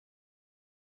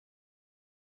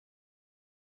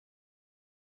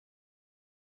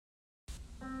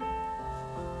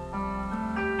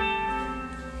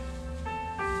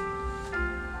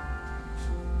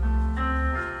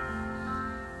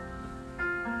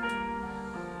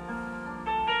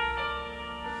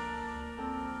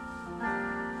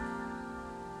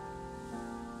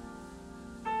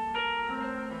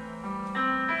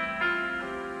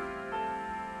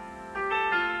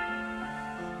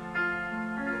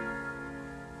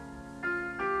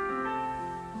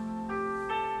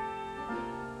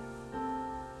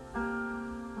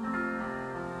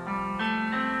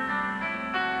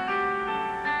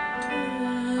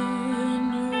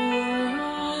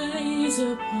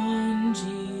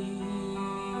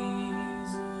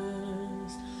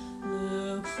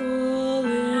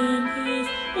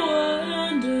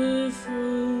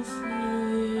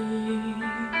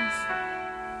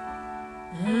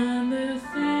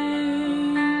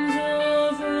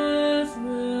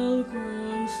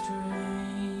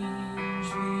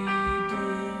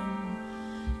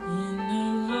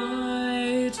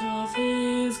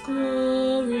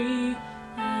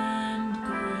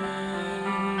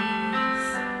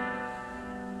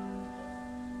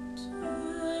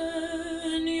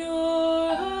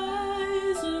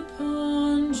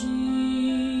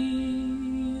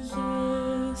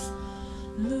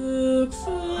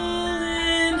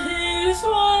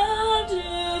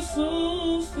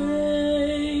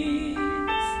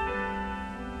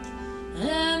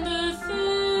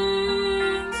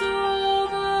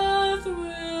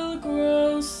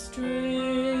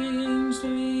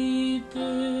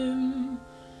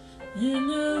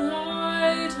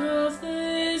light of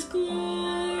His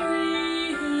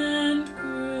glory and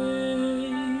grace.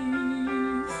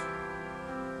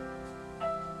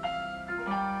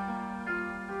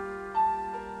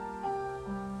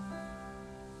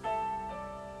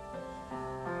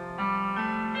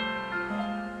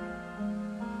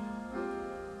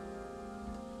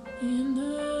 In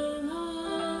the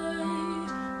light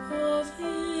of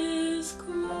His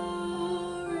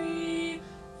glory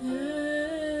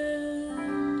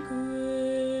and grace.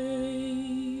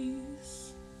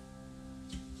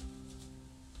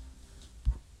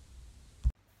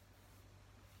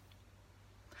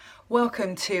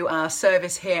 Welcome to our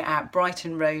service here at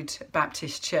Brighton Road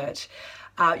Baptist Church.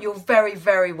 You're very,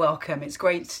 very welcome. It's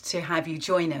great to have you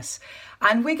join us.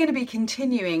 And we're going to be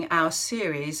continuing our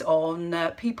series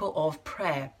on people of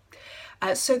prayer,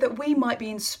 so that we might be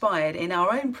inspired in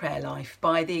our own prayer life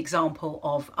by the example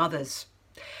of others.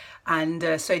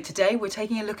 And so today we're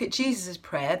taking a look at Jesus'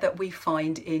 prayer that we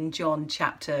find in John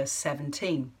chapter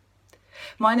 17.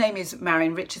 My name is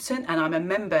Marion Richardson and I'm a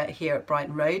member here at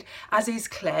Brighton Road, as is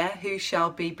Claire, who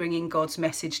shall be bringing God's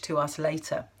message to us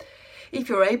later. If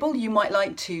you're able, you might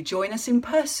like to join us in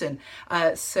person,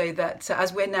 so that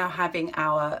as we're now having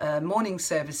our morning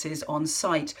services on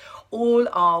site, all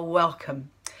are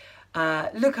welcome.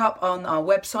 Look up on our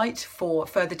website for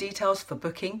further details for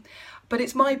booking. But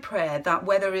it's my prayer that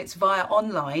whether it's via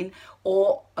online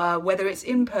or whether it's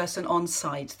in person on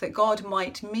site, that God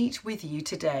might meet with you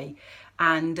today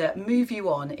and move you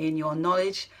on in your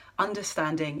knowledge,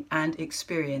 understanding and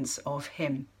experience of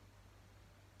Him.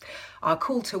 Our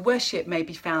call to worship may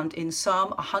be found in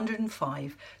Psalm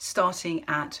 105, starting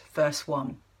at verse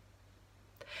 1.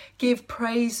 Give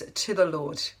praise to the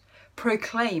Lord,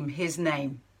 proclaim His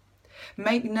name.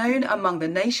 Make known among the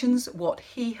nations what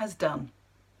He has done.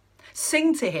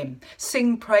 Sing to Him,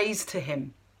 sing praise to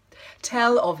Him.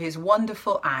 Tell of His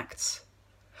wonderful acts.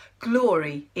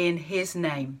 Glory in His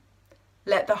name.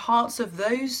 Let the hearts of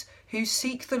those who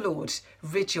seek the Lord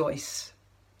rejoice.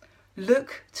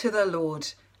 Look to the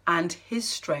Lord and His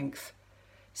strength.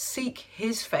 Seek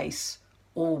His face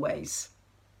always.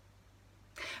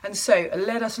 And so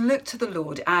let us look to the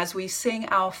Lord as we sing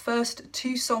our first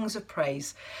two songs of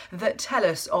praise that tell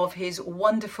us of His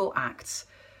wonderful acts.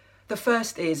 The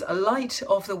first is, "A light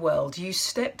of the world, you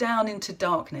stepped down into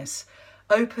darkness,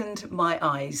 opened my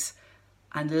eyes,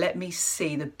 and let me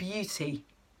see the beauty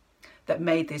that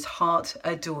made this heart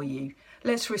adore you."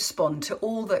 Let's respond to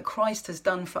all that Christ has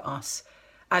done for us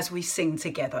as we sing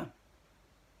together.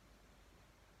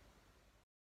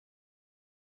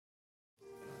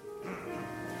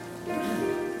 Yeah.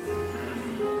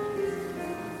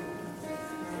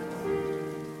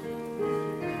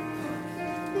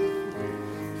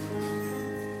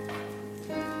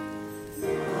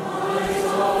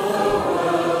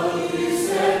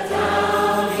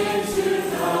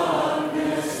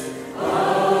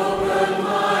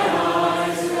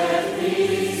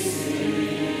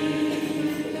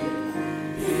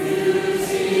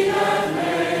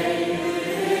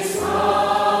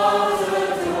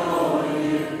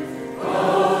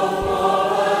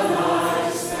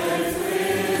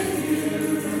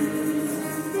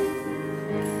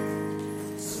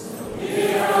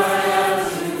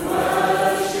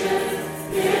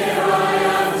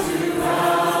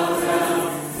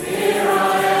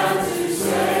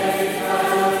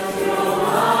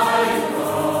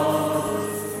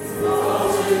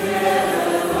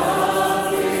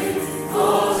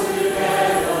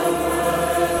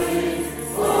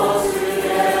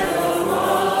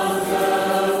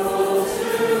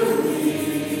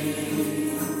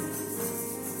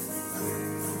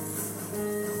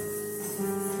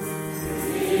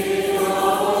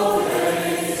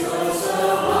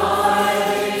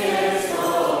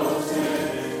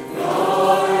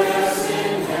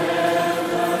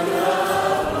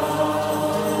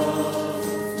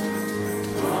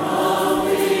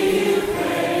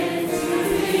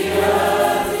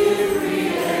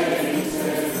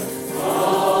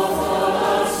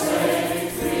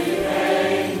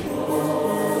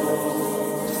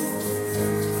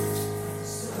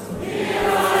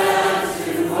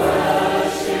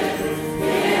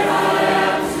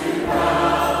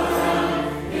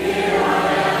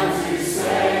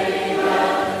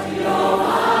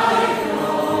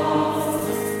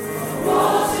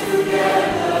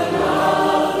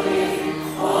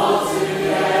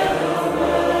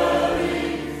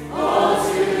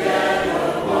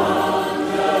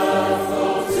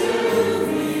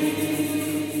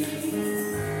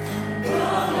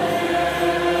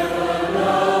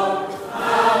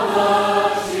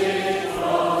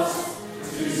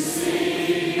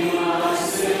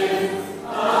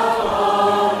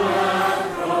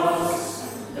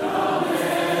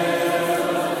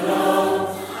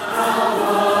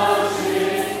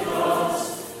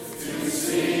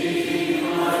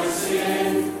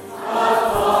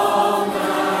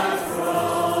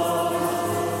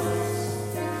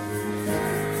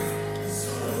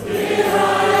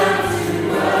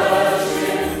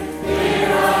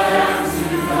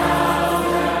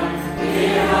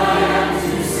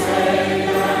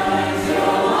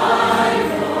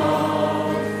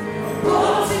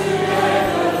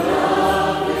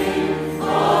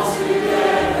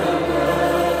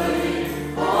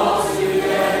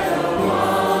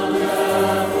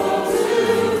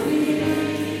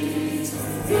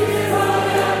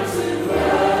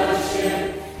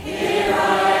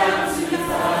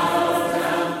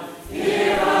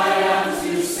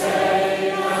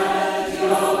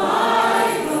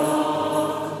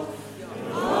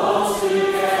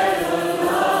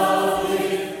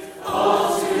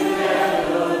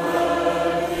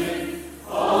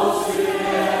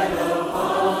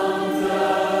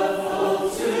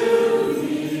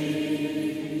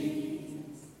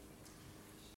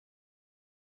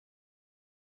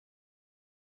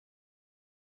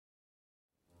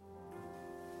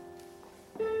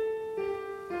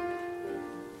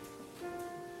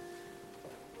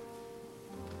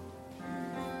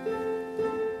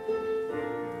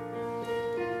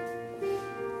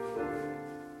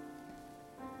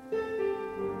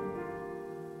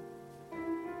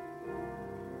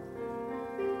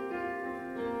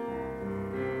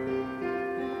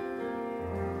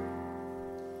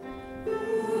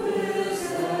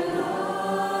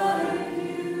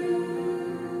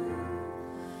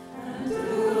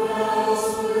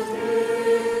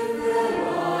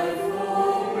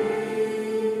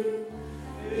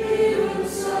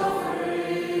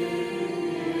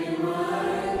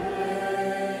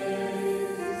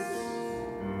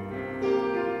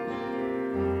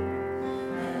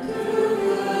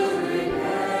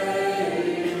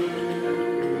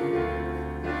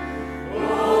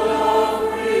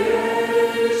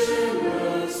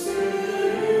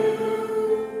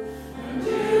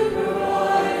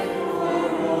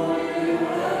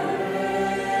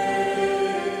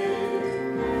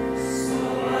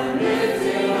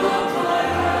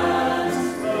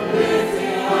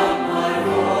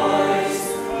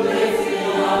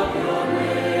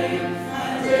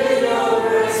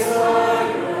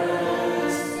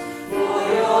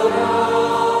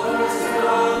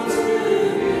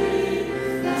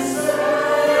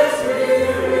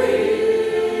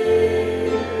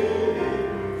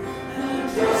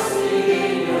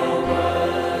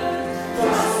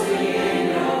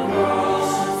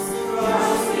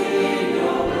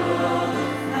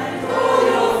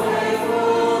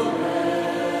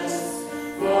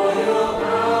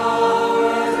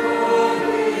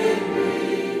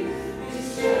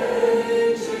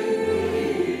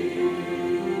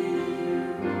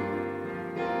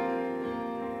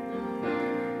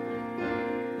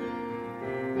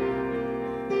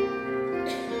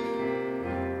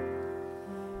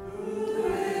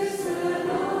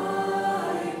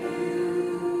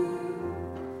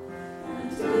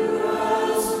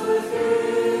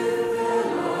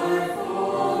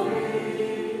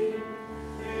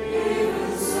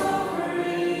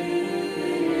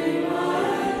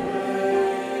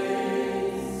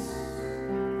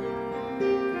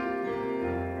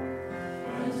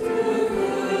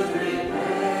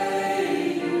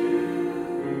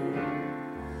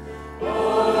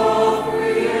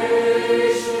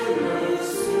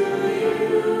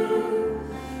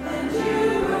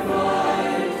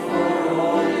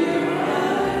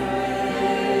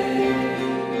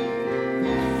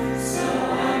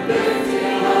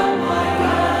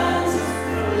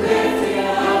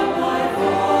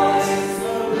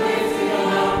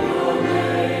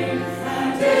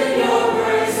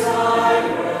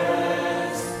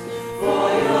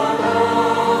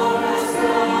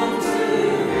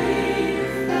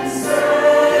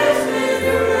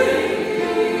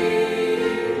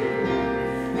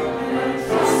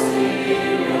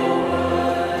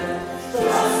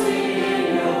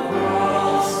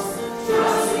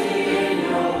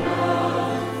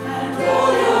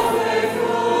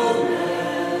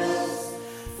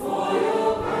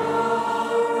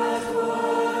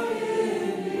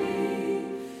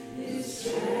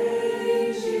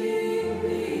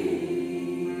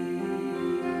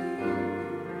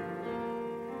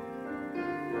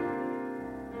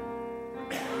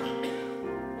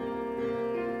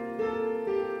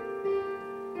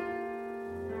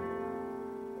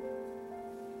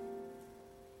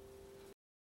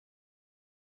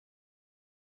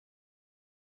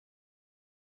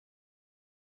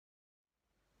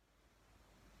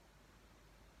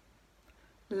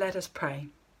 Let us pray.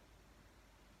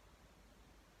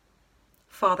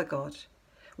 Father God,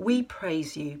 we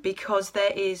praise you because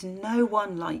there is no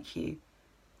one like you.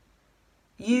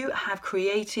 You have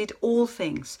created all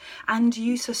things and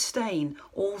you sustain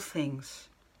all things.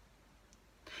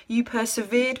 You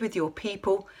persevered with your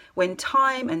people when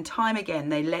time and time again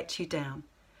they let you down.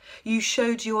 You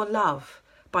showed your love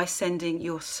by sending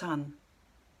your Son.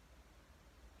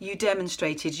 You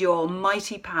demonstrated your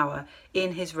mighty power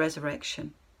in his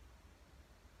resurrection.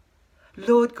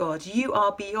 Lord God, you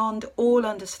are beyond all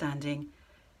understanding,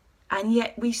 and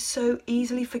yet we so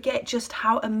easily forget just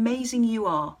how amazing you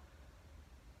are.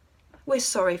 We're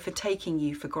sorry for taking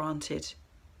you for granted.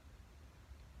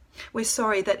 We're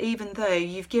sorry that even though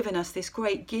you've given us this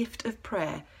great gift of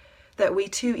prayer, that we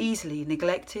too easily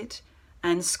neglect it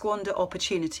and squander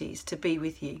opportunities to be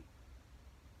with you.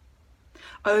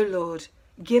 O Lord,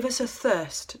 give us a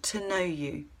thirst to know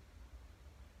you,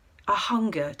 a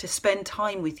hunger to spend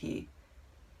time with you,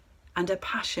 and a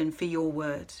passion for your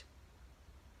word.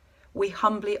 We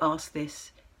humbly ask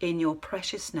this in your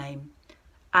precious name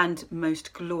and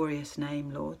most glorious name,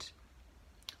 Lord.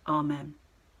 Amen.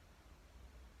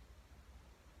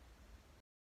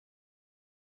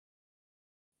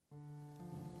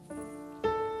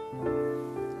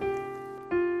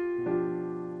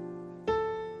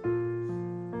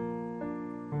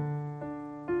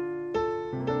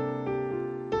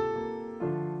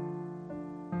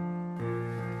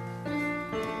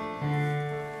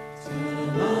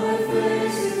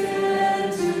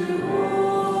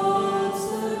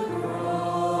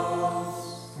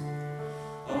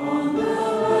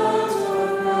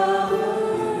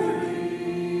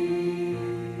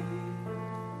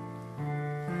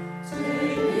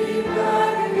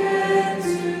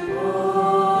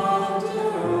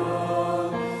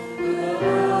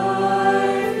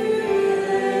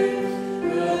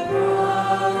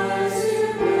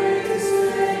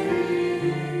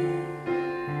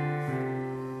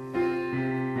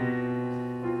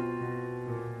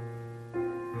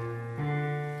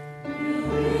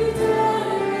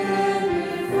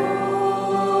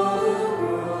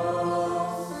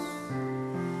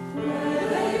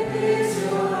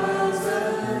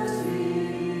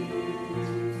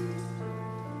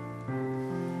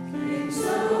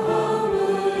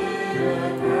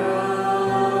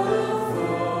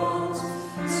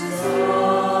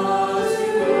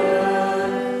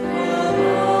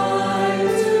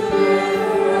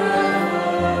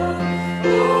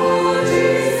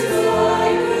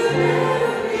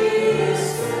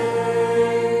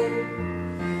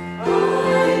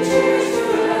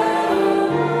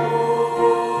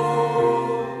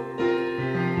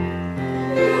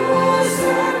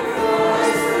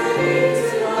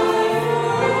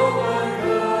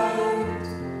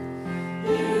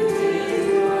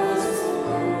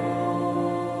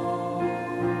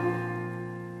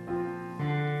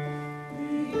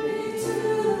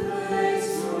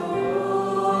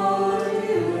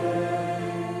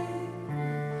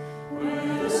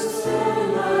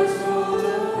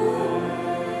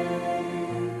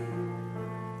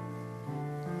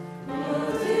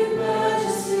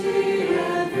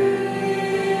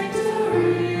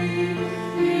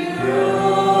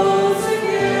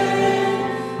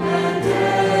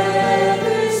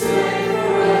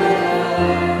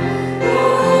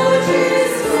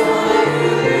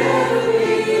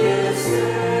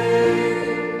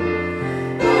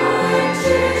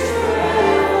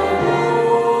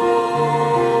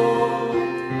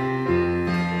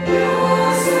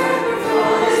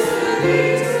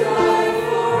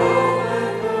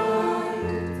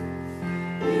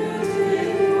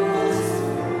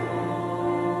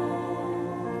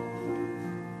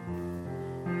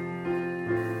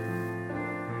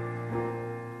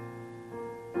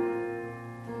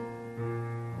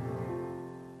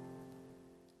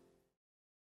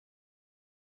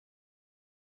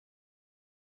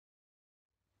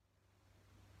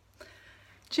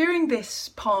 During this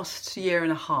past year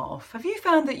and a half, have you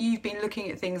found that you've been looking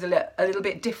at things a little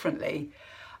bit differently?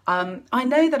 I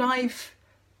know that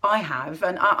I have,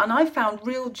 and I've found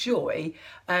real joy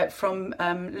from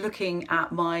looking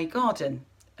at my garden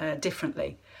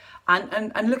differently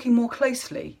and looking more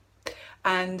closely.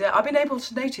 And I've been able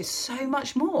to notice so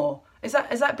much more. Has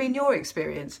that been your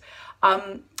experience?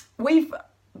 We're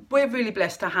really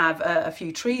blessed to have a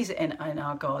few trees in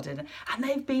our garden, and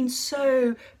they've been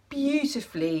so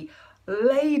beautifully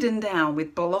laden down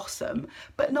with blossom.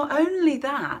 But not only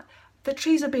that, the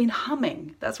trees have been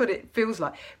humming. That's what it feels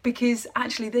like, because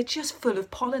actually they're just full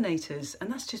of pollinators, and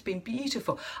that's just been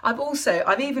beautiful.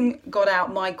 I've even got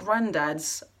out my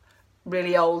granddad's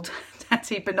really old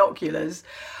tatty binoculars,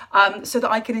 so that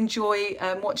I can enjoy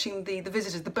watching the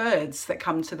visitors, the birds that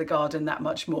come to the garden that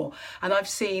much more. And I've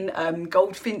seen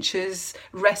goldfinches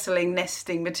wrestling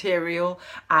nesting material,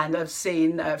 and I've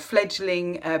seen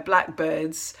fledgling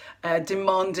blackbirds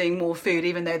demanding more food,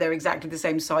 even though they're exactly the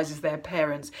same size as their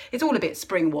parents. It's all a bit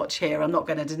spring watch here, I'm not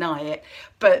going to deny it.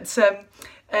 But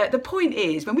the point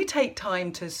is, when we take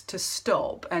time to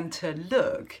stop and to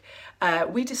look,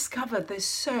 we discover there's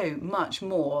so much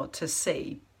more to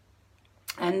see.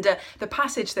 And the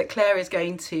passage that Claire is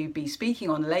going to be speaking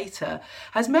on later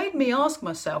has made me ask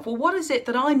myself, well, what is it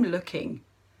that I'm looking?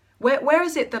 Where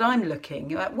is it that I'm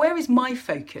looking? Where is my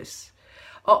focus?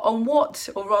 On what,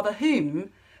 or rather whom,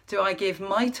 do I give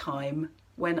my time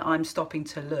when I'm stopping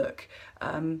to look?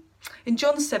 In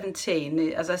John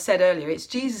 17, as I said earlier, it's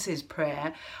Jesus's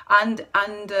prayer. And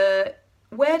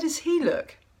where does he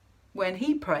look when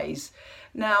he prays?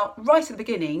 Now, right at the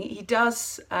beginning, he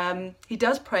does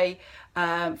pray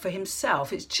for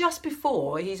himself. It's just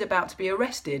before he's about to be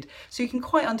arrested, so you can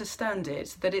quite understand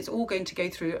it, that it's all going to go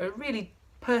through a really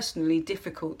personally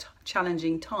difficult,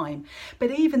 challenging time.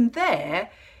 But even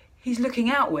there, he's looking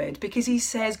outward, because he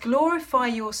says, glorify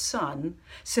your Son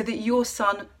so that your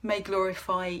Son may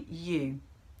glorify you.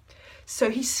 So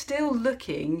he's still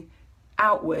looking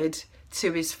outward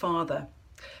to his Father.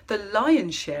 The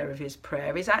lion's share of his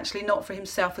prayer is actually not for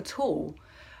himself at all,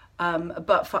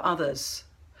 but for others,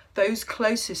 those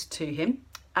closest to him,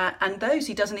 and those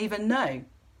he doesn't even know.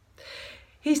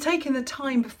 He's taken the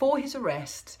time before his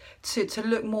arrest to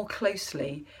look more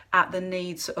closely at the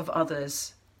needs of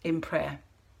others in prayer.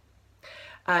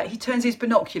 He turns his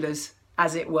binoculars,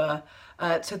 as it were,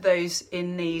 to those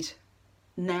in need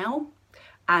now,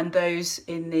 and those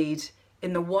in need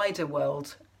in the wider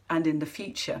world and in the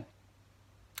future.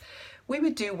 We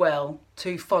would do well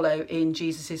to follow in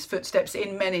Jesus's footsteps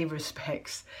in many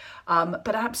respects,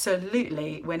 but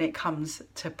absolutely when it comes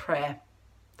to prayer.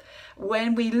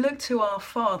 When we look to our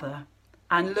Father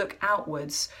and look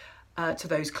outwards to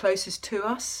those closest to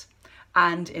us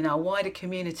and in our wider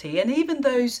community, and even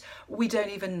those we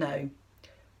don't even know,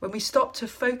 when we stop to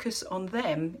focus on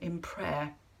them in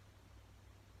prayer,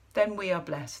 then we are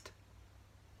blessed.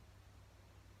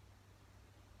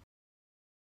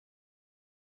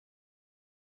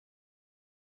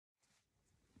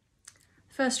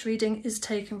 First reading is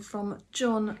taken from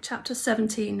John chapter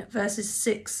 17, verses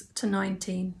 6 to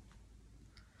 19.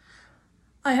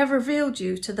 I have revealed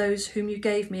you to those whom you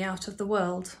gave me out of the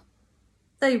world.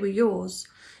 They were yours.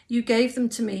 You gave them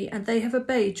to me, and they have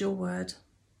obeyed your word.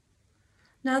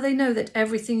 Now they know that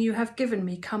everything you have given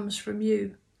me comes from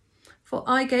you. For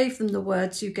I gave them the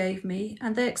words you gave me,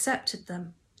 and they accepted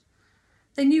them.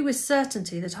 They knew with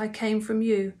certainty that I came from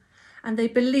you, and they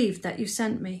believed that you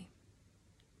sent me.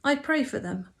 I pray for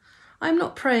them. I am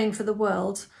not praying for the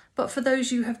world, but for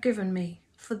those you have given me,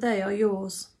 for they are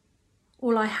yours.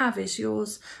 All I have is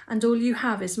yours, and all you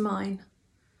have is mine.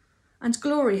 And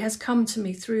glory has come to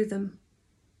me through them.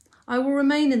 I will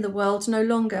remain in the world no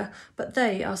longer, but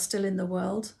they are still in the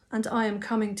world, and I am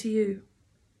coming to you.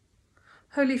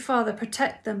 Holy Father,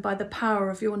 protect them by the power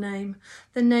of your name,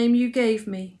 the name you gave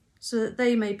me, so that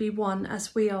they may be one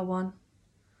as we are one.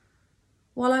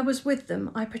 While I was with them,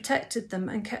 I protected them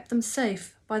and kept them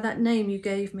safe by that name you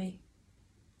gave me.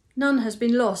 None has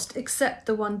been lost except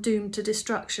the one doomed to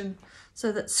destruction,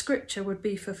 so that Scripture would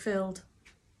be fulfilled.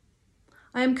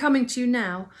 I am coming to you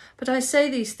now, but I say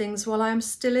these things while I am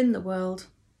still in the world,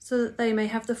 so that they may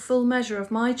have the full measure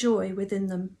of my joy within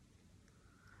them.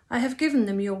 I have given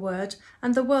them your word,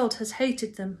 and the world has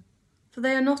hated them, for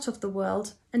they are not of the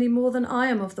world any more than I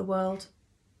am of the world.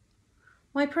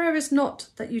 My prayer is not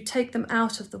that you take them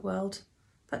out of the world,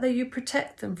 but that you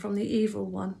protect them from the evil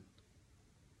one.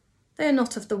 They are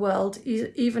not of the world,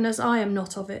 even as I am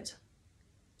not of it.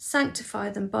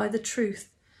 Sanctify them by the truth.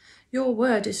 Your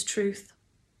word is truth.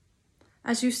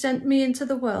 As you sent me into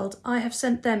the world, I have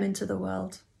sent them into the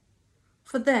world.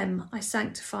 For them I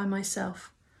sanctify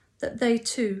myself, that they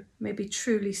too may be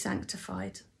truly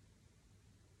sanctified.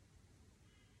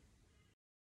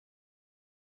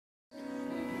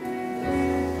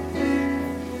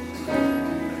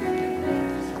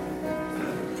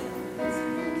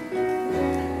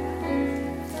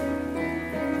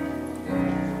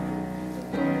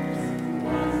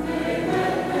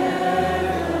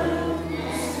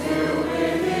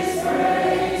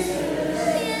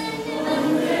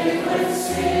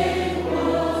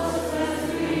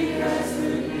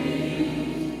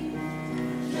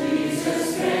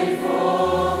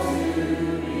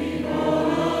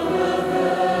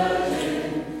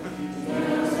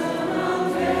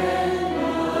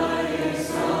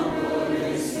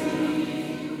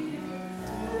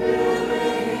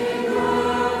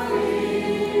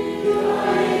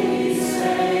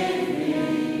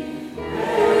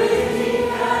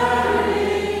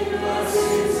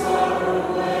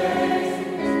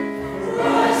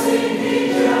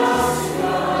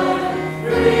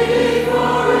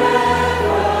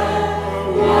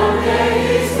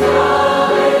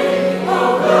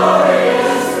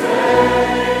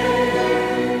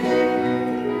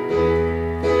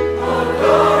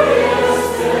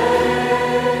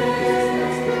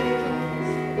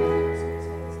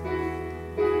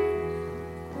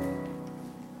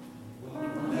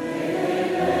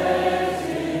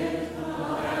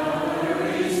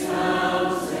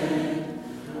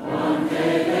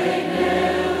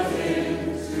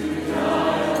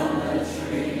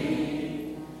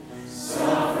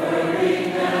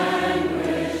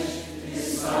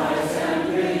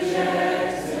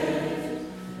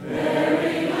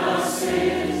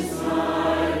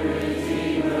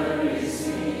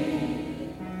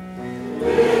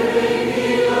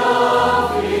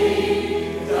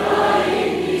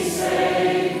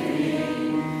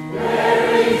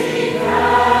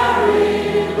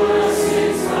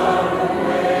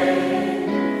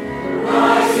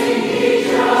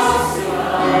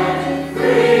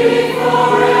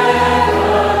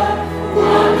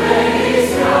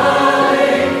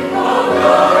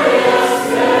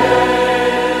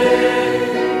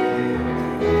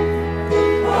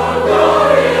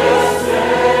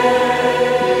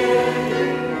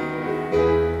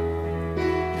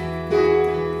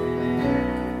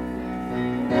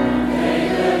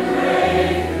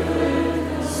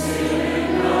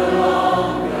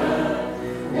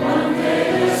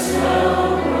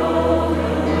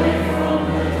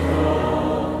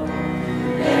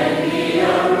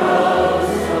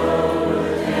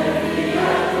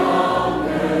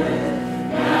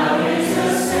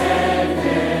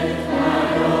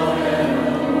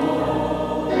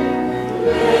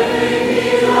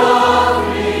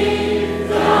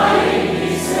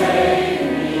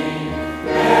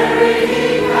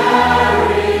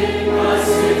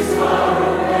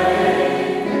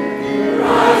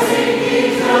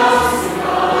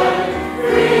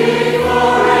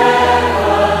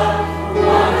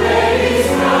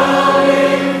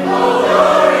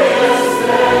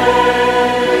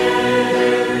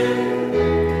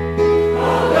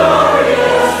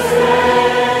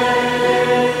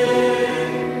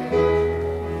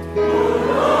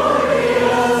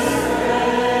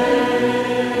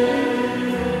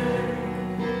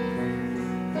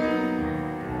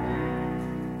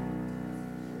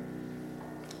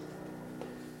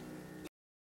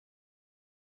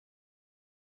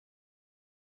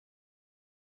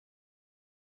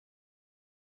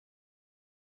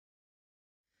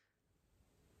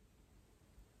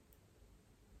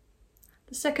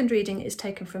 The second reading is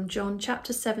taken from John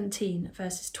chapter 17,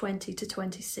 verses 20 to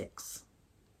 26.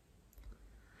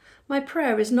 My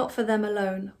prayer is not for them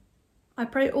alone. I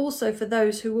pray also for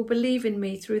those who will believe in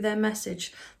me through their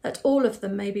message, that all of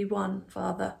them may be one,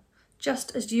 Father,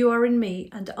 just as you are in me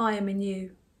and I am in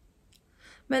you.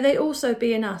 May they also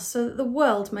be in us, so that the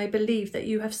world may believe that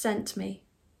you have sent me.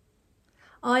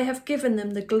 I have given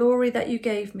them the glory that you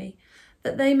gave me,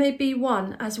 that they may be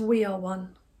one as we are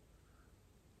one.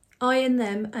 I in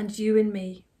them and you in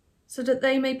me, so that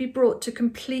they may be brought to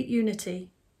complete unity.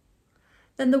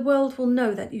 Then the world will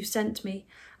know that you sent me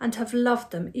and have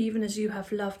loved them even as you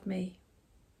have loved me.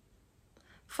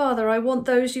 Father, I want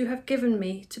those you have given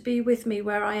me to be with me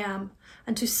where I am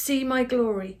and to see my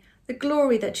glory, the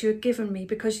glory that you have given me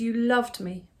because you loved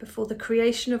me before the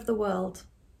creation of the world.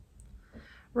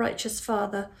 Righteous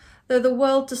Father, though the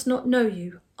world does not know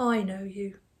you, I know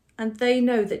you, and they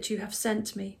know that you have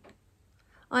sent me.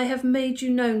 I have made you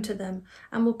known to them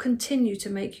and will continue to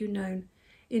make you known,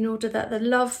 in order that the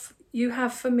love you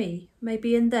have for me may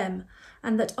be in them,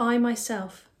 and that I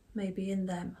myself may be in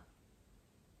them.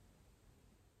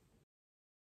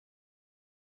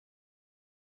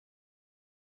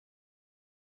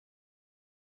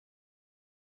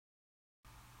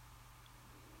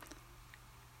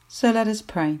 So let us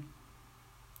pray.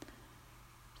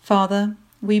 Father,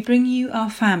 we bring you our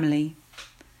family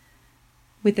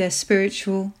with their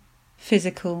spiritual,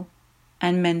 physical,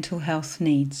 and mental health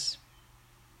needs.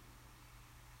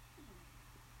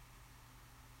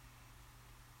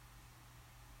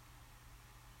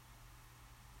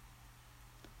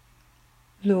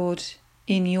 Lord,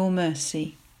 in your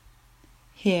mercy,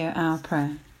 hear our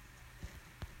prayer.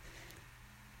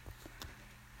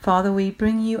 Father, we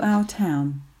bring you our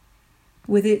town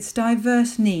with its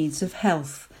diverse needs of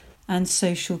health and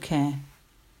social care,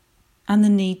 and the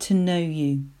need to know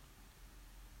you.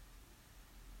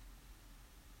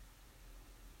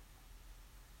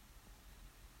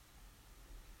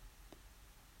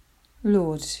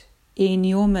 Lord, in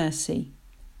your mercy,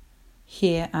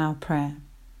 hear our prayer.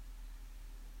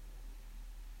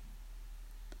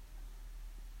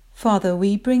 Father,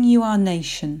 we bring you our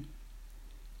nation,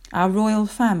 our royal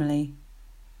family,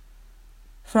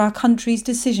 for our country's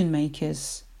decision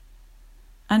makers,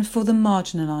 and for the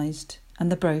marginalised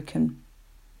and the broken.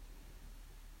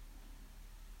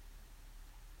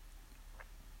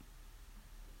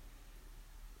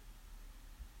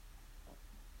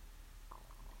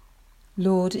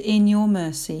 Lord, in your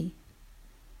mercy,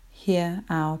 hear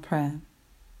our prayer.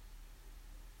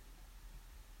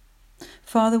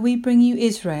 Father, we bring you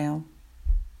Israel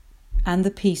and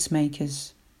the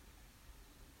peacemakers.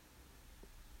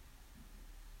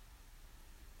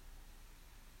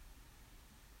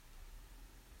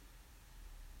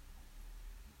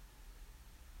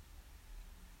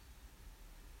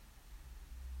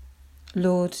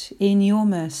 Lord, in your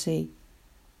mercy,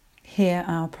 hear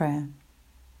our prayer.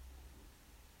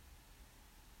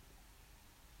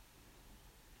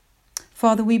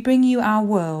 Father, we bring you our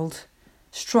world,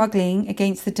 struggling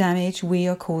against the damage we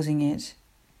are causing it.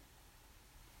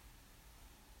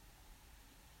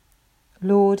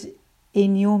 Lord,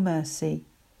 in your mercy,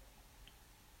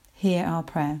 hear our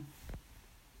prayer.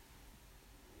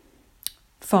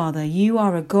 Father, you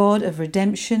are a God of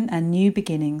redemption and new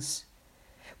beginnings.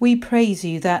 We praise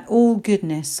you that all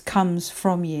goodness comes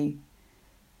from you.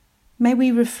 May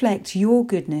we reflect your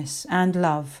goodness and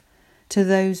love to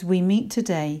those we meet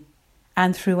today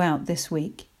and throughout this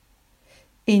week.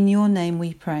 In your name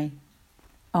we pray.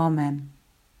 Amen.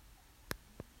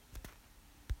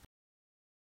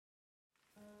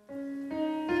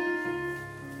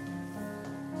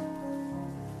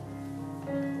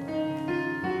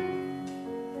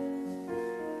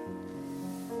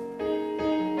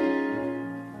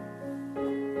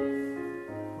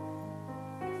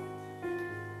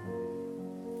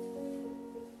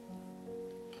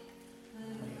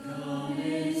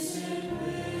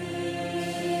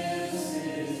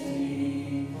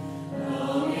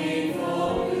 Longing for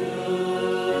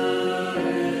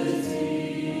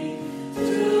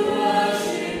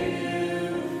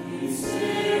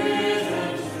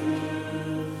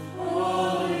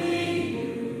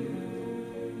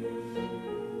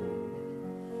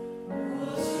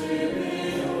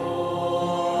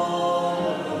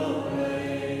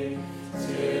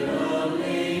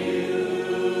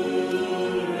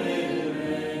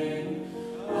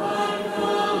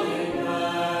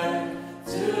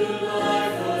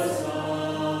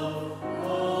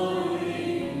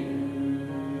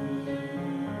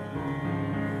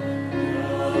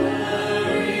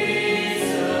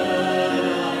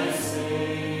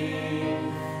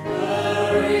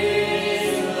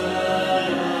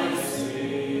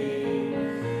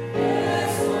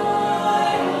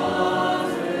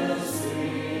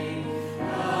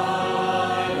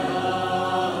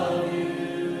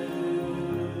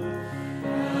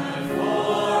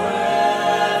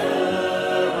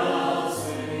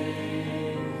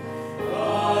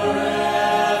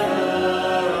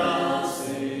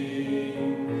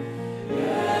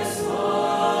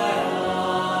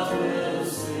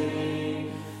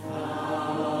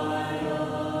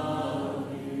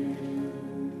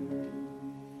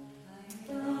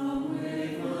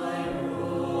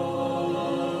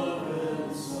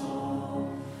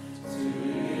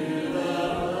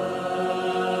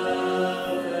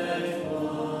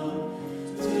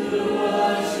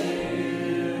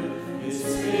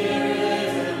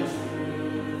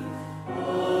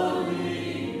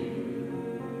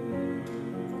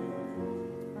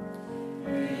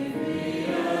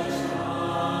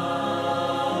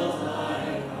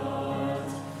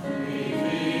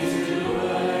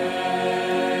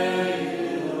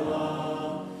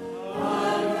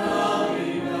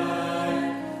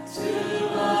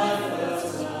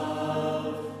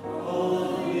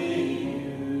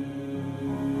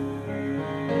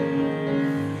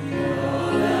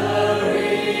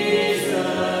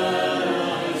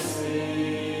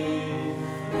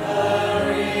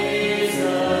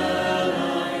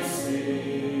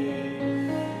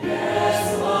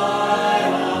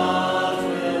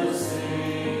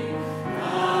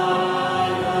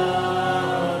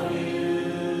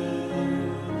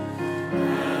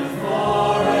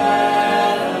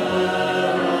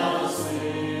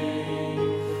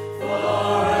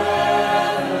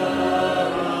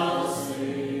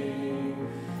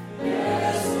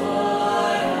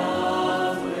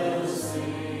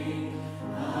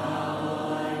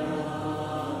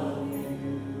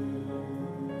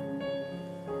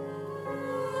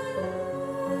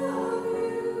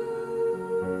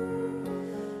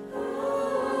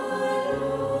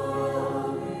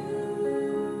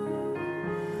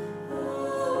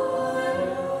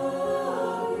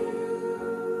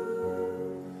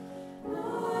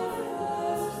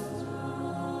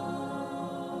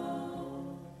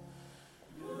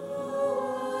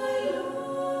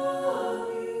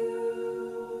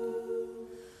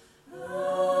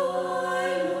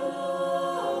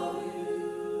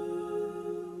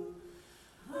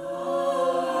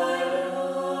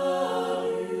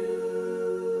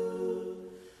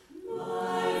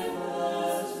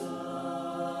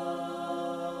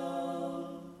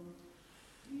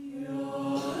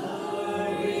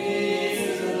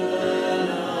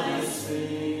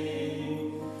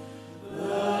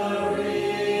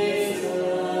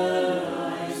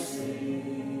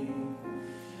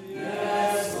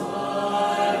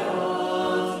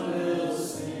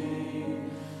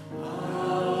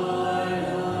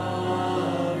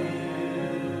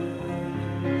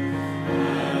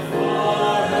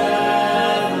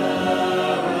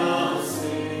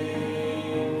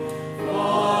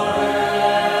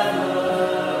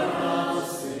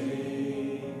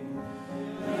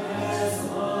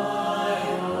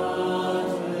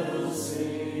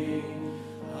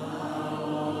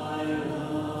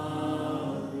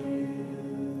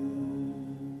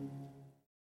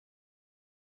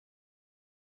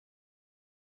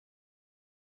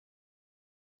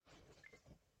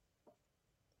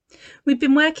We've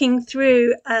been working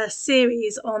through a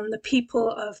series on the people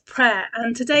of prayer,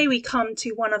 and today we come to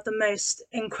one of the most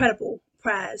incredible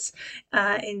prayers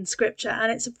in Scripture,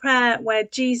 and it's a prayer where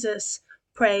Jesus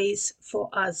prays for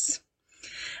us.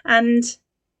 And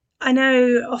I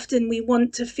know often we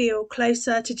want to feel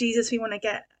closer to Jesus, we want to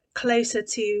get closer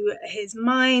to his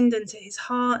mind and to his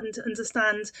heart and to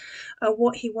understand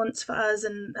what he wants for us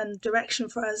and direction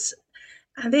for us.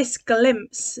 And this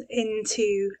glimpse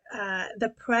into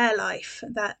the prayer life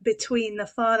that between the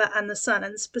Father and the Son,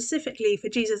 and specifically for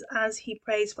Jesus as he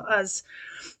prays for us,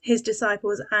 his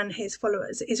disciples and his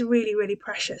followers, is really, really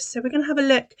precious. So we're going to have a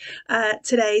look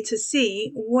today to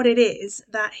see what it is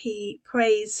that he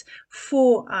prays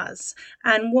for us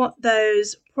and what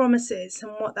those promises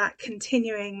and what that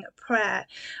continuing prayer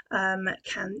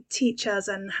can teach us,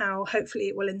 and how hopefully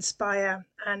it will inspire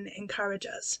and encourage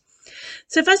us.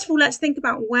 So first of all, let's think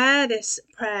about where this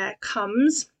prayer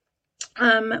comes.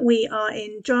 We are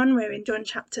in John, we're in John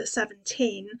chapter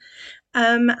 17,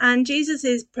 and Jesus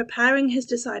is preparing his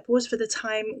disciples for the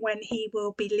time when he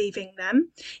will be leaving them.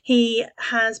 He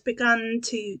has begun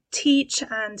to teach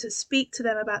and to speak to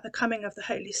them about the coming of the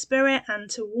Holy Spirit and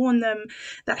to warn them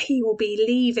that he will be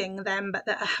leaving them, but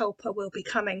that a helper will be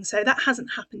coming. So that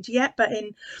hasn't happened yet, but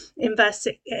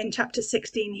in chapter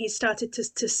 16, he started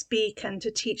to speak and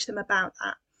to teach them about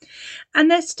that.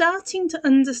 And they're starting to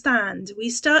understand.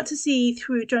 We start to see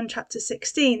through John chapter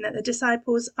 16 that the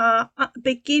disciples are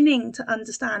beginning to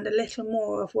understand a little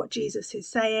more of what Jesus is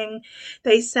saying.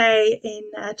 They say in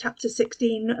chapter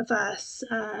 16, verse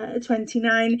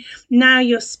 29, "Now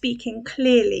you're speaking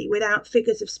clearly without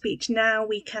figures of speech. Now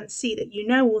we can see that you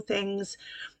know all things,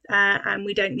 and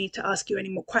we don't need to ask you any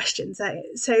more questions."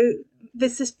 So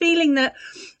there's this feeling that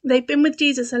they've been with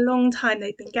Jesus a long time.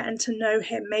 They've been getting to know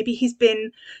him. Maybe he's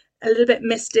been a little bit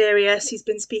mysterious. He's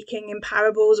been speaking in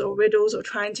parables or riddles or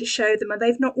trying to show them, and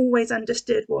they've not always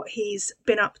understood what he's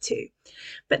been up to.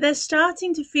 But they're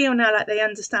starting to feel now like they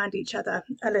understand each other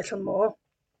a little more.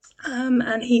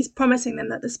 And he's promising them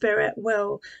that the Spirit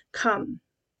will come.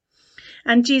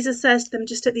 And Jesus says to them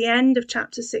just at the end of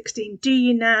chapter 16, "Do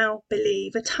you now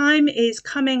believe? A time is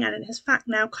coming, and it has fact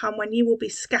now come, when you will be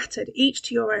scattered, each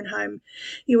to your own home.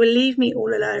 You will leave me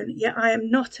all alone, yet I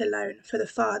am not alone, for the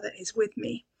Father is with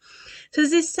me." So there's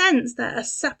this sense that a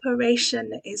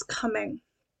separation is coming.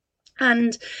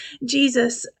 And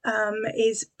Jesus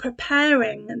is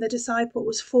preparing the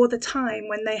disciples for the time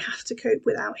when they have to cope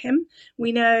without him.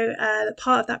 We know that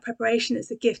part of that preparation is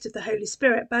the gift of the Holy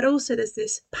Spirit, but also there's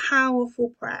this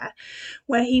powerful prayer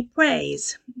where he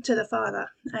prays to the Father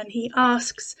and he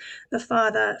asks the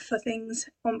Father for things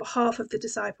on behalf of the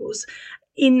disciples,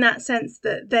 in that sense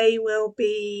that they will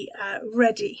be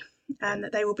ready and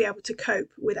that they will be able to cope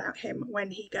without him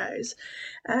when he goes.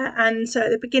 And so at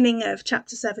the beginning of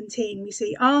chapter 17, we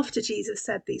see after Jesus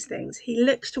said these things, he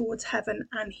looks towards heaven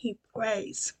and he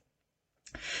prays.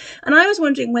 And I was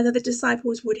wondering whether the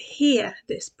disciples would hear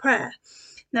this prayer.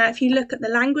 Now, if you look at the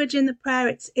language in the prayer,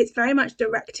 it's very much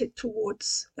directed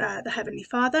towards the Heavenly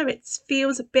Father. It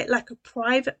feels a bit like a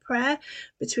private prayer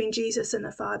between Jesus and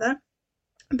the Father.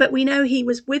 But we know he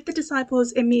was with the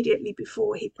disciples immediately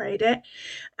before he prayed it.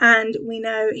 And we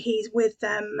know he's with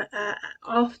them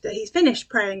after he's finished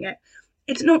praying it.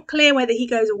 It's not clear whether he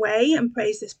goes away and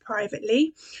prays this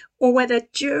privately, or whether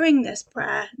during this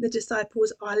prayer, the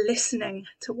disciples are listening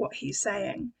to what he's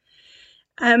saying.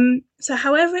 So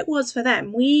however it was for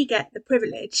them, we get the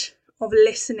privilege of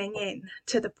listening in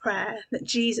to the prayer that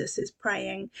Jesus is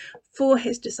praying for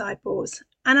his disciples.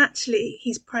 And actually,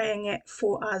 he's praying it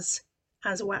for us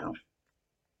as well.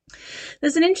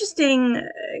 There's an interesting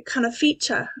kind of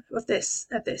feature of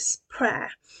this prayer,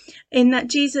 in that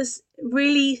Jesus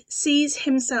really sees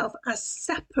himself as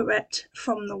separate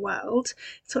from the world,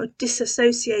 sort of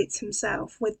disassociates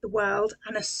himself with the world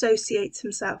and associates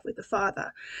himself with the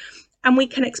Father. And we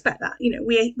can expect that,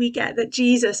 we get that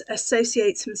Jesus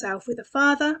associates himself with the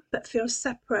Father, but feels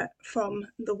separate from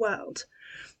the world.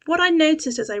 What I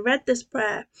noticed as I read this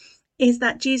prayer is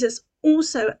that Jesus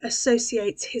also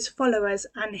associates his followers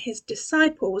and his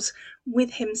disciples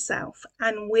with himself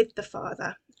and with the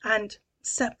Father, and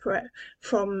separate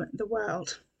from the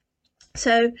world.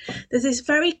 So there's this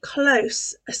very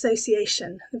close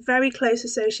association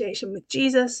with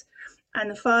Jesus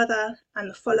and the Father and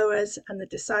the followers and the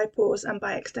disciples, and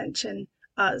by extension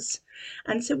us.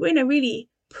 And so we're in a really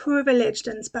privileged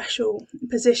and special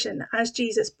position as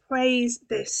Jesus prays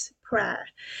this prayer.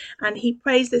 And he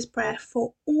prays this prayer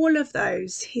for all of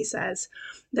those, he says,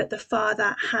 that the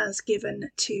Father has given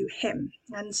to him.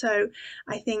 And so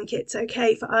I think it's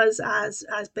okay for us as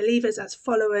believers, as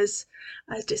followers,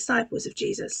 as disciples of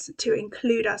Jesus, to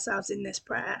include ourselves in this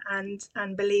prayer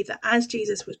and believe that as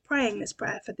Jesus was praying this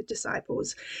prayer for the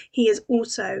disciples, he is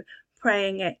also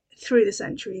praying it through the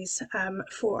centuries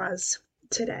for us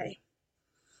today.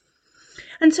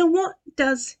 And so what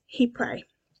does he pray?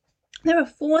 There are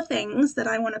 4 things that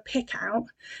I want to pick out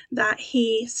that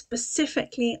he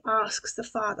specifically asks the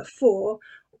Father for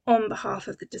on behalf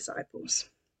of the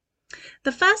disciples.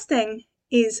 The first thing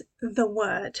is the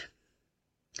word.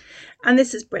 And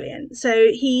this is brilliant. So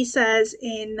he says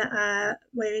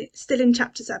we're still in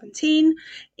chapter 17,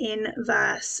 in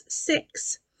verse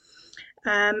 6,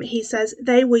 he says,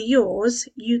 "They were yours,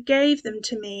 you gave them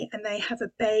to me, and they have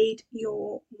obeyed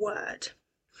your word."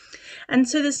 And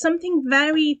so there's something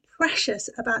very precious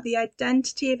about the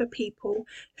identity of a people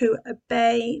who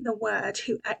obey the word,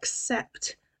 who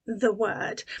accept the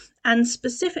word. And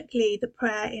specifically the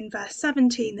prayer in verse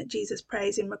 17 that Jesus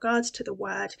prays in regards to the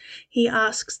word, he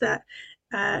asks that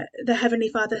the Heavenly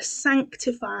Father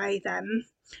sanctify them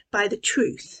by the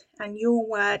truth, and your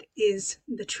word is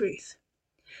the truth.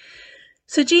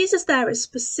 So Jesus there is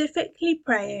specifically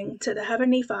praying to the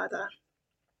Heavenly Father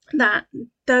that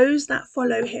those that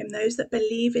follow him, those that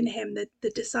believe in him, the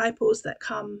disciples that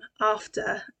come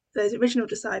after those original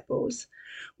disciples,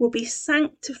 will be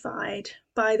sanctified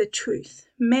by the truth,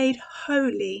 made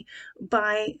holy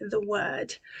by the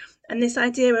word. And this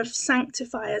idea of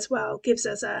sanctify as well gives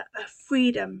us a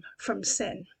freedom from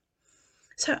sin.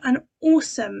 So an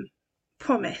awesome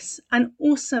promise, an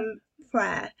awesome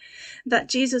prayer that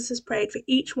Jesus has prayed for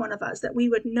each one of us, that we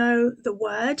would know the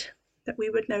word, that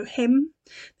we would know him,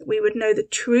 that we would know the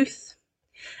truth,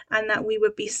 and that we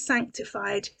would be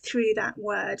sanctified through that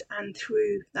word and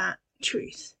through that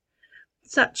truth.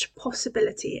 Such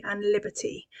possibility and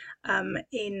liberty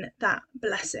in that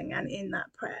blessing and in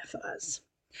that prayer for us.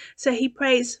 So he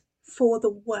prays for the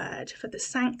word, for the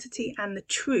sanctity and the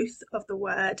truth of the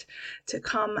word to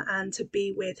come and to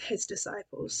be with his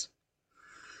disciples.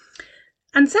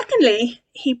 And secondly,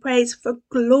 he prays for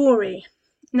glory.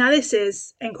 Now, this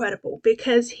is incredible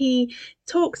because he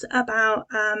talks about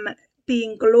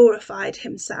being glorified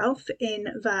himself in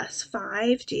verse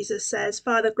 5. Jesus says,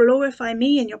 "Father, glorify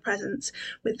me in your presence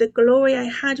with the glory I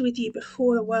had with you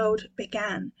before the world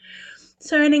began."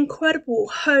 So an incredible,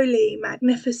 holy,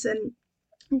 magnificent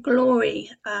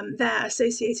glory there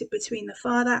associated between the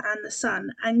Father and the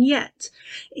Son. And yet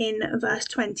in verse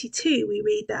 22 we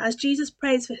read that as Jesus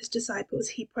prays for his disciples,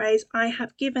 he prays, "I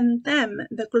have given them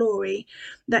the glory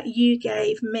that you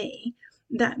gave me,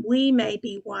 that we may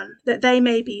be one, that they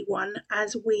may be one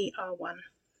as we are one."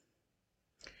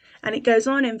 And it goes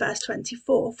on in verse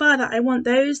 24, "Father, I want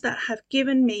those that have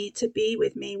given me to be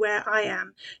with me where I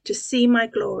am, to see my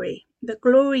glory, the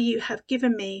glory you have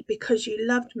given me because you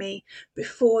loved me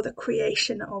before the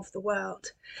creation of the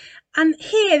world." And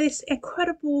here, this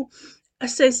incredible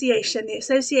association, the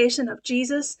association of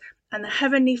Jesus and the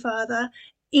Heavenly Father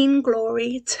in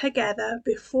glory together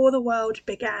before the world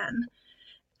began.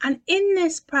 And in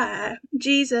this prayer,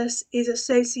 Jesus is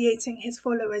associating his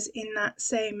followers in that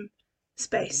same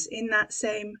space, in that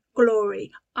same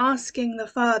glory, asking the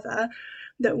Father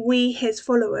that we, his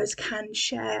followers, can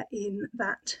share in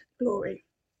that glory.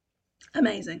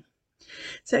 Amazing.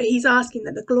 So he's asking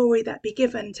that the glory that be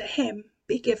given to him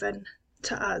be given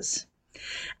to us.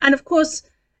 And of course,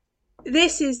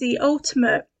 this is the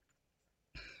ultimate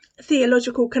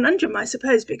theological conundrum, I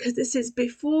suppose, because this is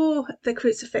before the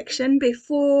crucifixion,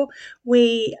 before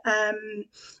we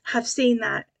have seen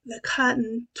that the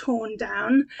curtain torn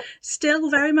down, still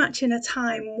very much in a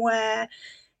time where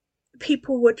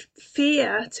people would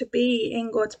fear to be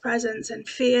in God's presence and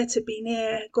fear to be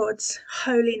near God's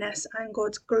holiness and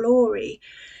God's glory.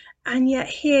 And yet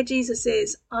here Jesus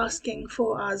is asking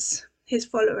for us, his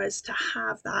followers, to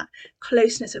have that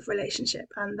closeness of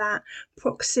relationship and that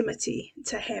proximity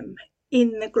to him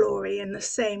in the glory in the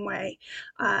same way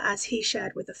as he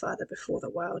shared with the Father before the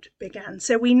world began.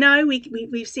 So we know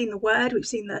we've seen the word, we've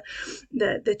seen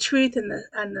the truth and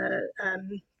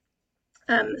the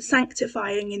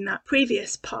sanctifying in that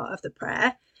previous part of the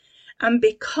prayer. And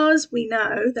because we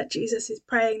know that Jesus is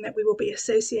praying that we will be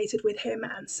associated with him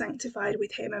and sanctified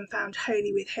with him and found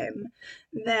holy with him,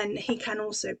 then he can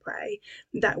also pray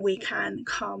that we can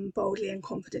come boldly and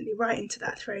confidently right into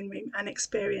that throne room and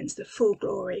experience the full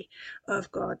glory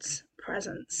of God's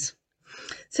presence.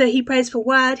 So he prays for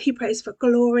word, he prays for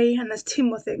glory, and there's 2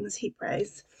 more things he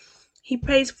prays. He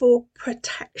prays for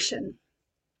protection.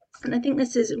 And I think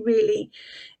this is really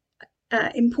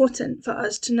important for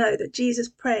us to know that Jesus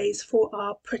prays for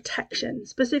our protection.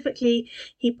 Specifically,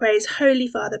 he prays, Holy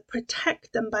Father,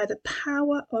 protect them by the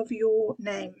power of your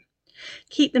name.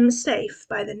 Keep them safe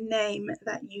by the name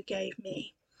that you gave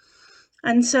me.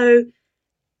 And so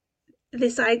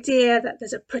this idea that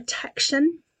there's a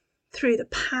protection through the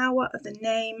power of the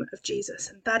name of Jesus,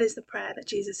 and that is the prayer that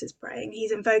Jesus is praying.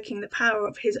 He's invoking the power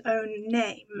of his own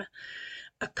name,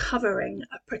 a covering,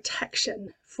 a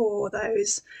protection for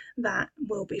those that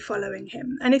will be following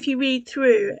him. And if you read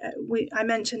through, I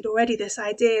mentioned already this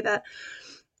idea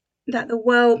that the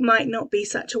world might not be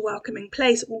such a welcoming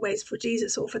place always for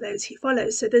Jesus or for those he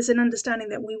follows. So there's an understanding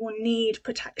that we will need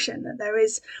protection, that there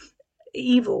is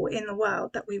evil in the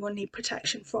world that we will need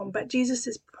protection from. But Jesus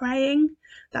is praying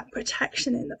that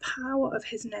protection in the power of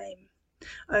his name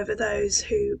over those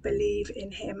who believe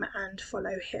in him and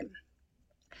follow him.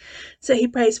 So he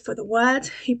prays for the word,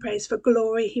 he prays for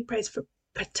glory, he prays for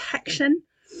protection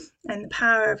and the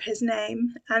power of his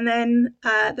name. And then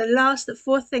the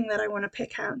fourth thing that I want to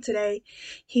pick out today,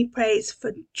 he prays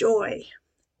for joy.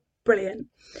 Brilliant.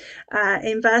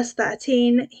 In verse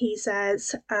 13, he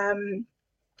says,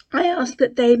 I ask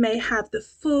that they may have the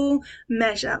full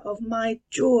measure of my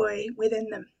joy within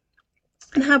them.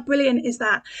 And how brilliant is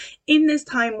that in this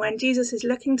time when Jesus is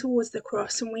looking towards the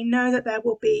cross, and we know that there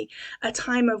will be a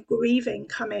time of grieving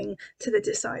coming to the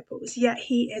disciples, yet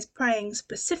he is praying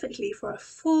specifically for a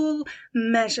full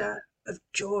measure of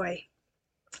joy.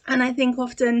 And I think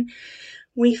often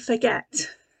we forget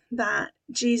that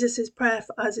Jesus' prayer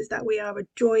for us is that we are a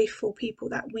joyful people,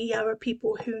 that we are a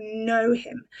people who know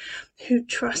him, who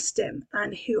trust him,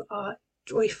 and who are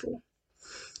joyful.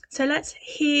 So let's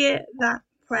hear that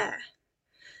prayer.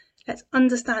 Let's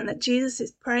understand that Jesus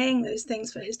is praying those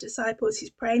things for his disciples.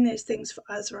 He's praying those things for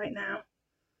us right now.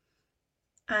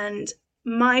 And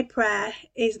my prayer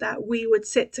is that we would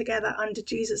sit together under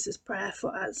Jesus' prayer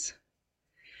for us.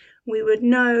 We would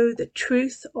know the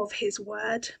truth of his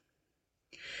word.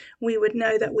 We would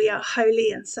know that we are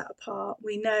holy and set apart.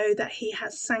 We know that he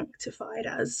has sanctified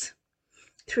us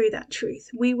through that truth.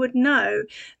 We would know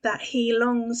that he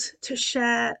longs to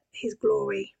share his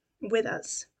glory with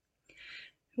us.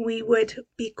 We would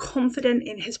be confident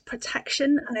in his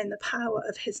protection and in the power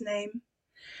of his name,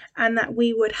 and that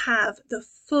we would have the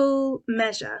full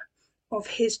measure of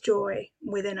his joy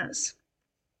within us.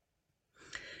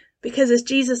 Because as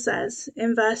Jesus says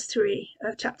in verse 3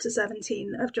 of chapter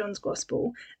 17 of John's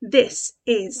Gospel, this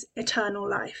is eternal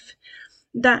life,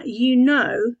 that you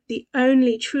know the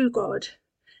only true God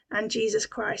and Jesus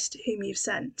Christ whom you've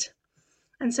sent.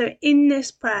 And so in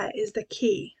this prayer is the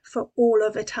key for all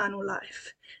of eternal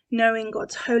life, knowing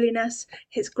God's holiness,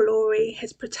 his glory,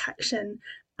 his protection,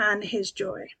 and his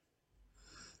joy.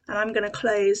 And I'm going to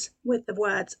close with the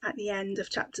words at the end of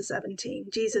chapter 17.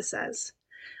 Jesus says,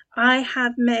 I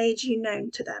have made you known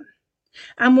to them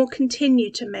and will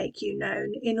continue to make you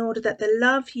known, in order that the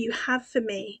love you have for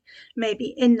me may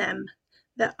be in them,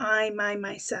 that I may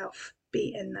myself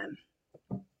be in them.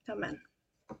 Amen.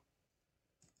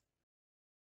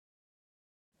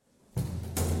 To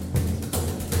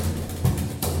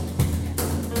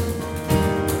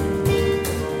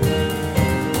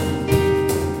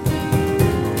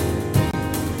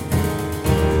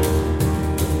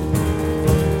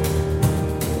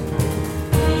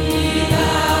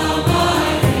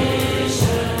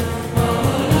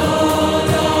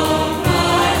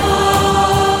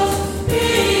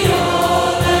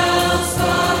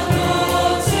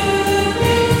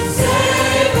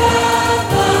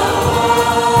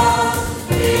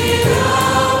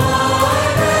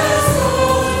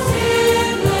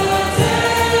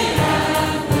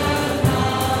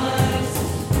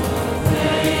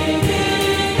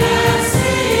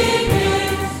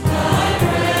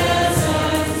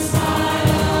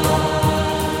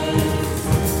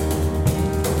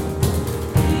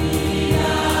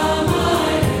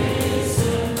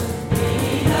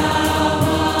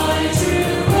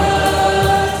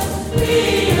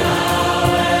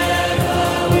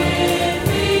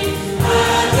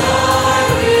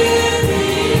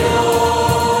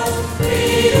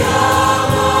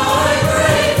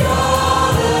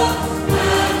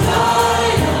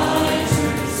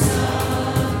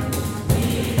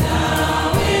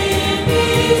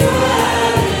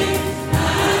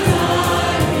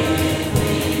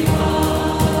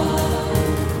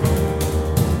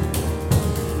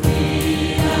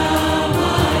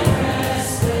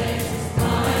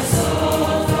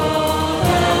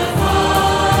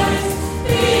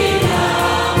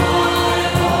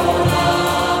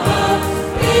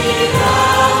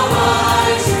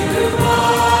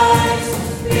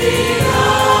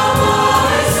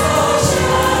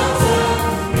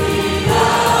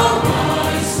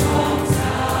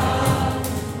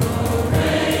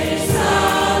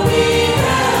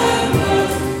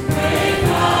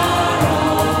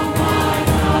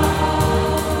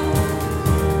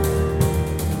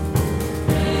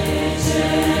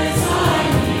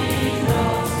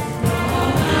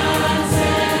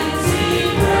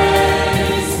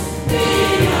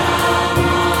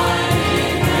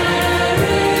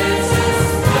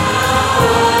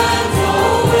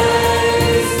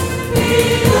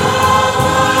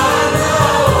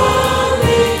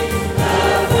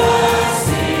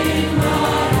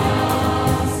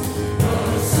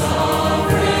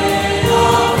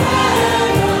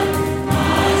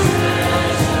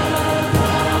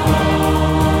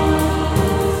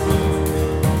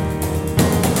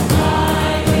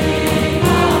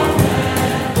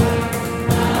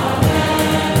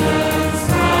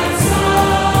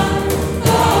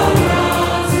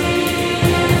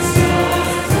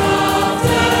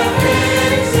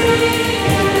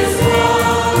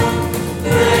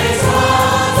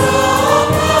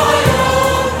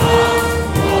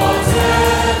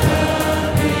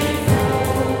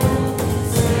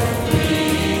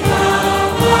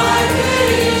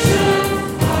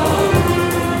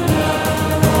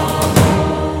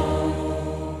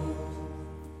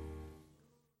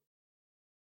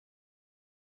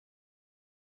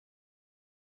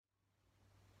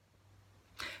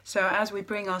So as we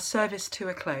bring our service to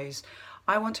a close,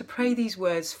 I want to pray these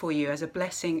words for you as a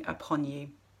blessing upon you.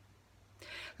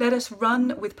 Let us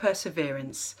run with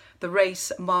perseverance the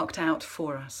race marked out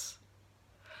for us.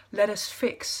 Let us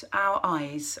fix our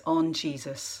eyes on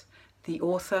Jesus, the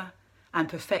author and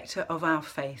perfecter of our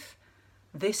faith,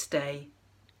 this day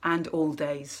and all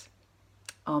days.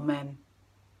 Amen.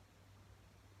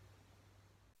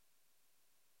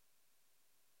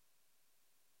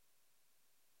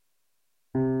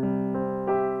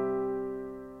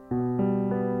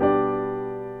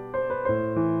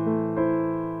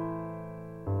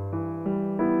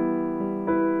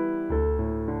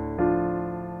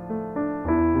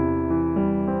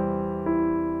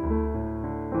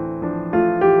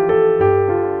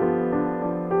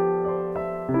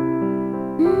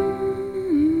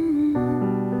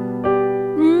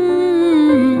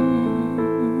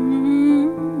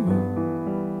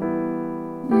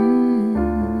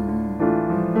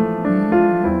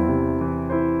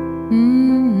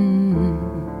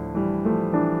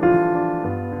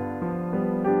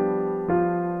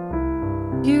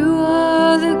 You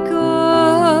are the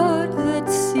God that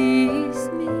sees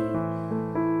me,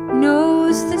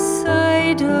 knows the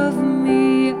side of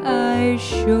me I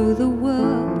show the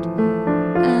world,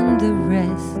 and the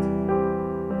rest,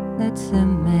 that's a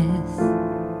mess.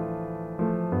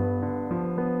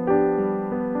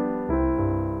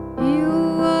 You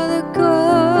are the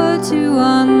God who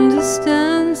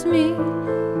understands me,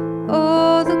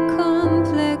 all the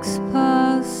complex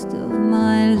past of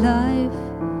my life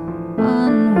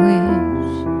on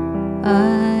which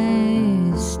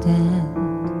I stand.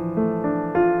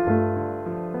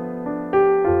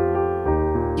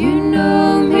 You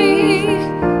know me,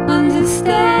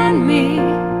 understand me,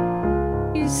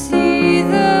 you see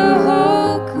the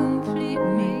whole complete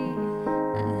me,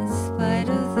 and in spite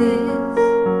of this,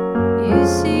 you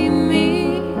see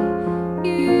me,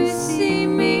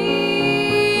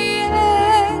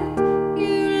 and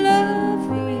you love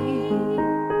me.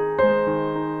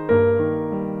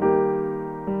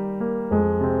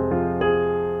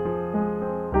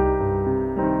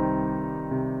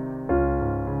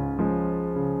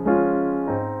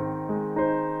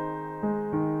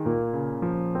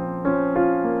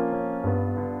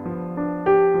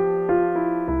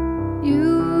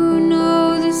 You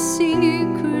know the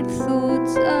secret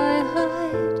thoughts I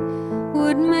hide,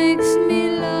 what makes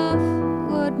me laugh,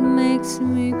 what makes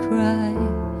me cry.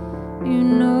 You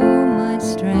know my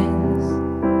strengths,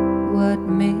 what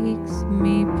makes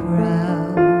me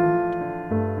proud.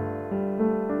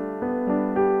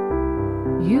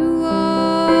 You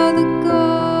are the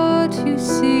God who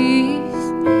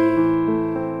sees me,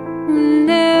 who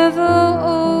never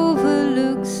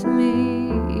overlooks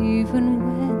me, even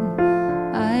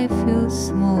when I feel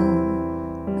small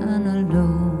and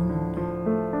alone.